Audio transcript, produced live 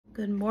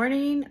Good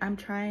morning. I'm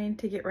trying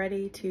to get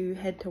ready to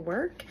head to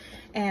work,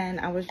 and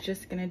I was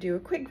just gonna do a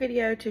quick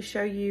video to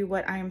show you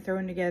what I am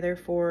throwing together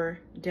for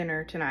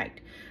dinner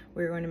tonight.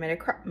 We're going to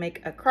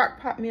make a crock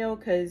pot meal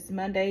because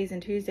Mondays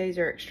and Tuesdays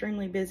are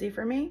extremely busy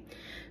for me.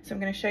 So I'm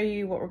gonna show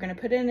you what we're gonna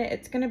put in it.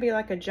 It's gonna be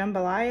like a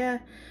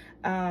jambalaya.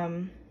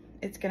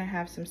 It's gonna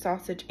have some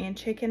sausage and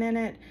chicken in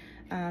it.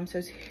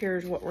 So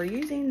here's what we're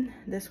using.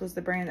 This was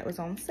the brand that was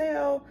on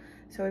sale.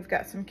 So we've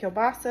got some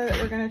kielbasa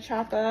that we're gonna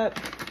chop up.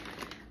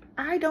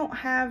 I don't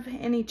have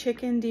any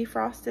chicken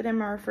defrosted in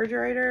my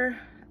refrigerator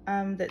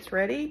that's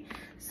ready.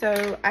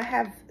 So I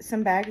have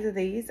some bags of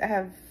these. I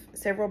have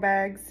several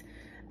bags.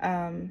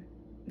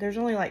 There's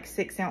only like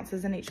 6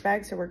 ounces in each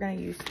bag, so we're gonna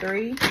use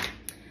 3.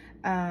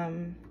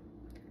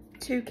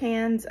 2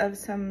 cans of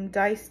some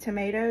diced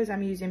tomatoes.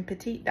 I'm using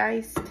petite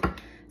diced.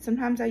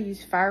 Sometimes I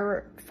use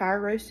fire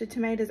roasted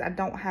tomatoes. I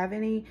don't have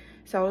any,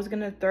 so I was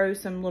gonna throw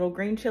some little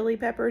green chili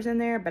peppers in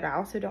there, but I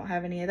also don't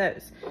have any of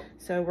those.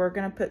 So we're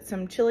gonna put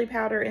some chili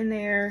powder in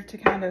there to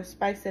kind of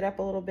spice it up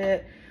a little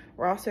bit.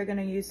 We're also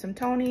gonna use some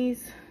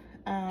Tony's,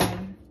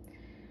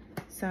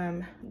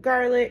 some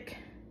garlic,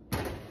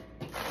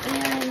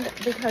 and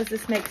because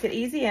this makes it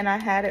easy and I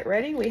had it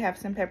ready, we have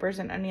some peppers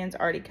and onions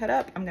already cut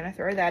up. I'm gonna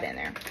throw that in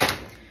there.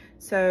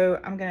 So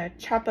I'm gonna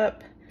chop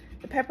up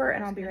the pepper,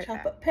 and I'll be right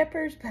back. Chop up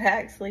peppers, but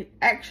I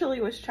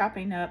actually was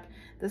chopping up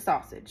the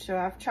sausage. So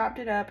I've chopped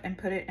it up and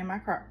put it in my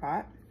crock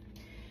pot.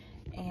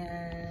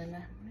 And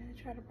I'm gonna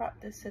try to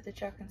prop this so that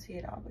y'all can see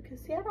it all,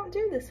 because see, I don't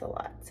do this a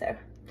lot. So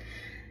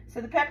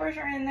the peppers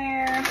are in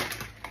there.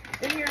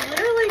 Then you're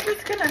literally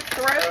just gonna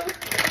throw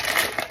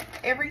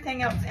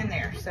everything else in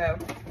there. So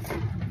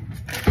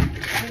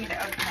I need to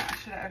open it. I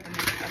should have opened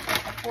this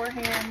up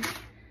beforehand.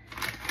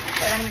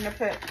 But I'm gonna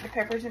put the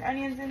peppers and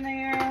onions in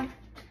there,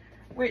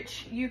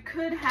 which you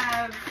could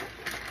have.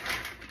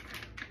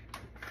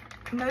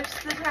 Most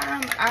of the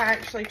time I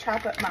actually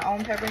chop up my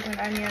own peppers and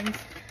onions.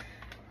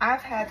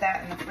 I've had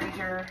that in the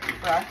freezer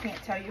for I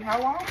can't tell you how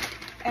long,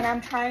 and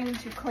I'm trying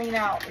to clean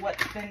out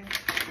what's been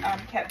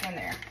kept in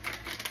there.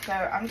 So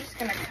I'm just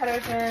gonna cut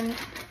open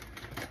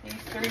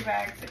these 3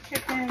 bags of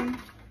chicken.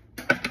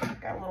 I've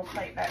got a little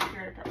plate back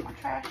here to put my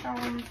trash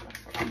on.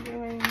 That's what I'm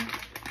doing.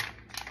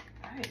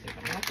 I didn't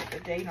even look at the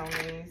date on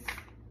these.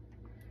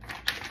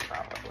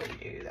 Probably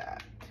do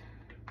that.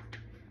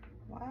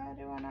 Why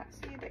do I not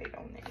see a date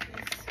on these?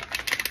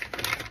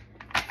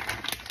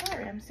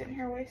 Sorry, I'm sitting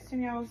here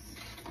wasting y'all's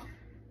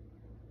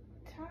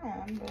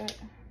time, but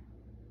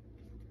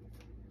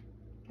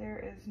there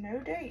is no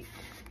date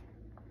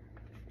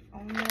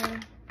on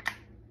the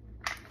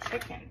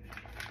chicken.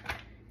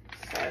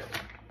 So,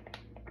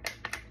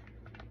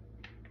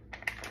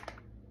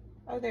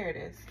 oh, there it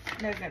is.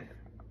 November.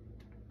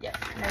 Yes,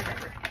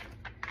 November.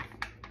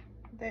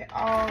 They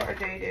all are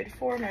dated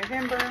for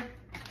November.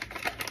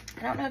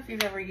 I don't know if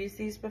you've ever used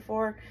these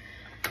before,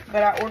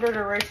 but I ordered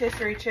a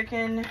rotisserie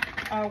chicken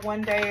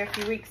one day a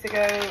few weeks ago,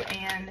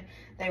 and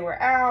they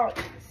were out,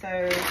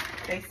 so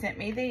they sent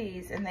me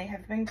these, and they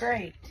have been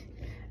great.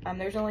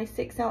 There's only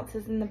 6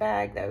 ounces in the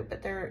bag though,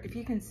 but they're, if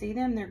you can see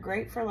them, they're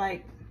great for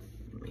like,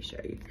 let me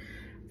show you,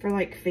 for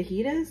like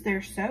fajitas.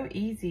 They're so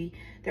easy.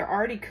 They're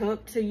already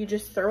cooked, so you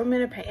just throw them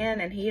in a pan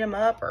and heat them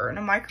up, or in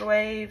a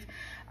microwave.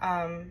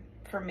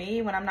 For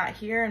me, when I'm not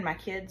here and my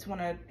kids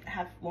want to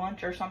have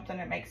lunch or something,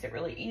 it makes it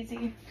really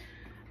easy.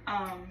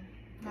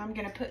 I'm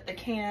gonna put the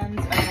cans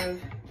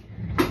of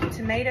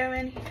tomato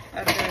in,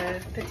 of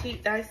the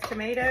petite diced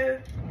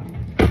tomato.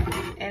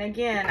 And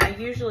again, I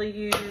usually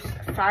use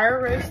fire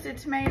roasted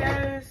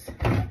tomatoes,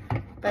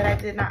 but I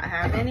did not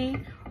have any.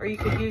 Or you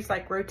could use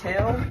like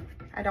Rotel.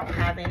 I don't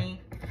have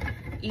any,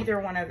 either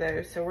one of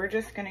those. So we're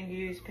just gonna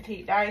use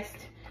petite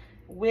diced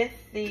with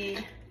the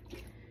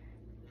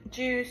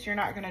juice. You're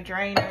not gonna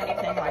drain or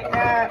anything like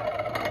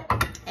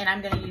that. And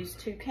I'm gonna use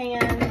 2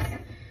 cans.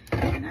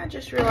 And I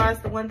just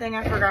realized the one thing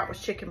I forgot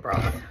was chicken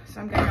broth.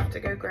 So I'm gonna have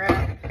to go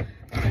grab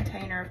a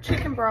container of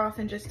chicken broth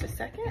in just a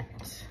second.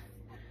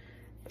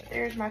 But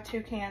there's my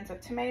 2 cans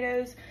of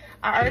tomatoes.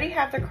 I already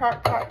have the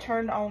crock pot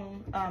turned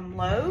on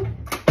low.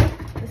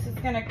 This is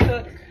gonna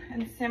cook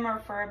and simmer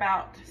for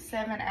about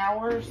 7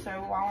 hours. So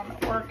while I'm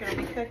at work, it'll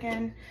be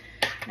cooking.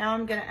 Now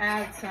I'm gonna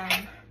add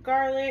some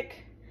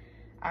garlic.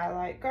 I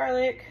like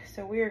garlic,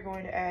 so we are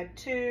going to add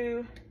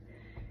 2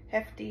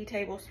 hefty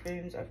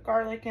tablespoons of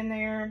garlic in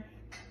there.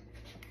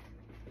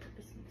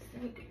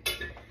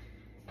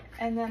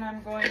 And then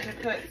I'm going to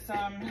put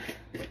some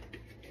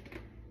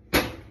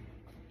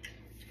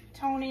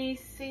Tony's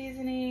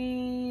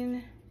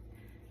seasoning,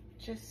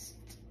 just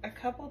a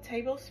couple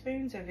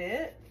tablespoons of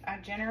it. I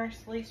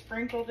generously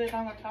sprinkled it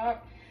on the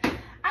top.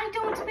 I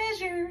don't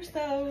measure,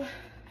 so,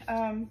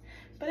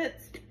 but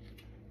it's,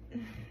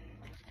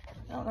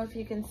 I don't know if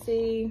you can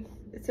see,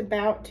 it's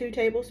about 2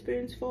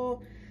 tablespoons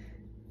full.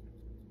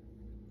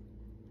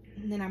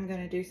 And then I'm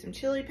gonna do some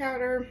chili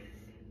powder.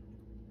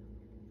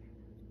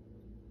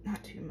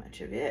 Not too much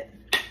of it.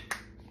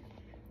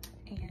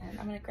 And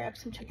I'm gonna grab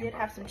some chicken. I did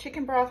have some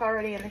chicken broth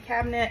already in the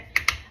cabinet.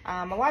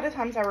 A lot of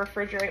times I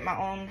refrigerate my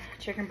own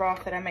chicken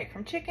broth that I make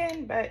from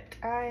chicken, but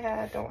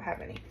I don't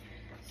have any.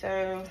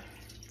 So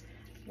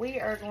we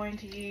are going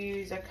to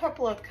use a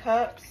couple of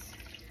cups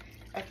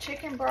of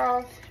chicken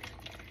broth.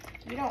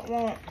 You don't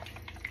want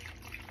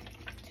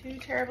too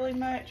terribly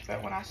much,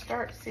 but when I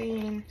start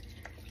seeing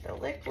the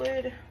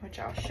liquid, which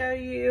I'll show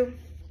you,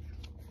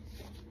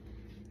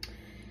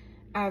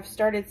 I've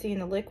started seeing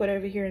the liquid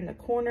over here in the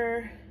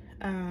corner.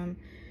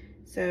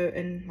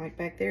 And like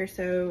back there,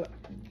 so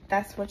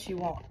that's what you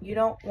want. You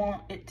don't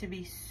want it to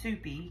be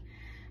soupy,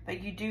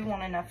 but you do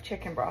want enough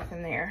chicken broth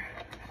in there.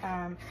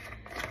 I'm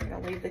gonna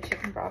leave the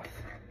chicken broth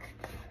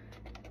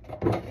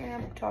there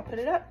until I put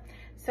it up.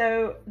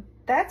 So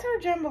that's our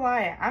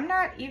jambalaya. I'm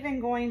not even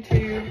going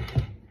to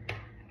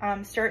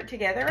stir it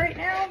together right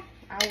now.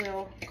 I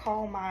will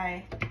call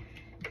my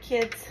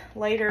kids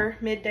later,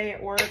 midday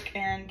at work,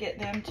 and get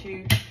them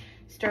to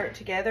stir it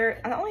together.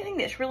 And the only thing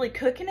that's really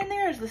cooking in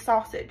there is the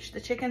sausage. The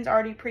chicken's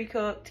already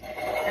pre-cooked.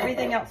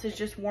 Everything else is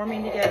just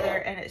warming together,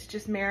 and it's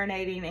just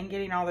marinating and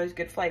getting all those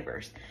good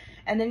flavors.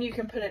 And then you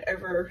can put it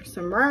over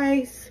some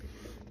rice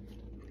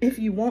if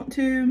you want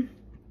to.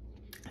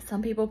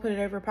 Some people put it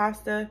over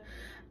pasta.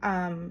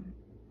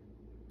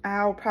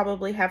 I'll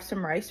probably have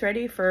some rice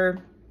ready for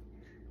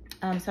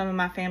some of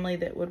my family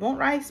that would want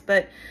rice,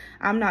 but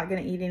I'm not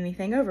gonna eat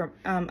anything over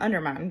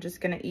under mine. I'm just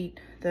gonna eat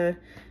the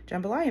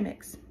jambalaya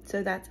mix.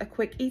 So that's a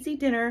quick, easy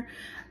dinner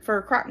for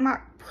a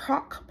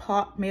crock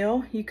pot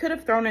meal. You could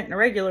have thrown it in a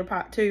regular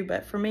pot too,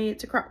 but for me,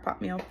 it's a crock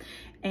pot meal.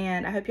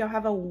 And I hope y'all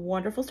have a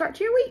wonderful start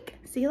to your week.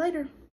 See you later.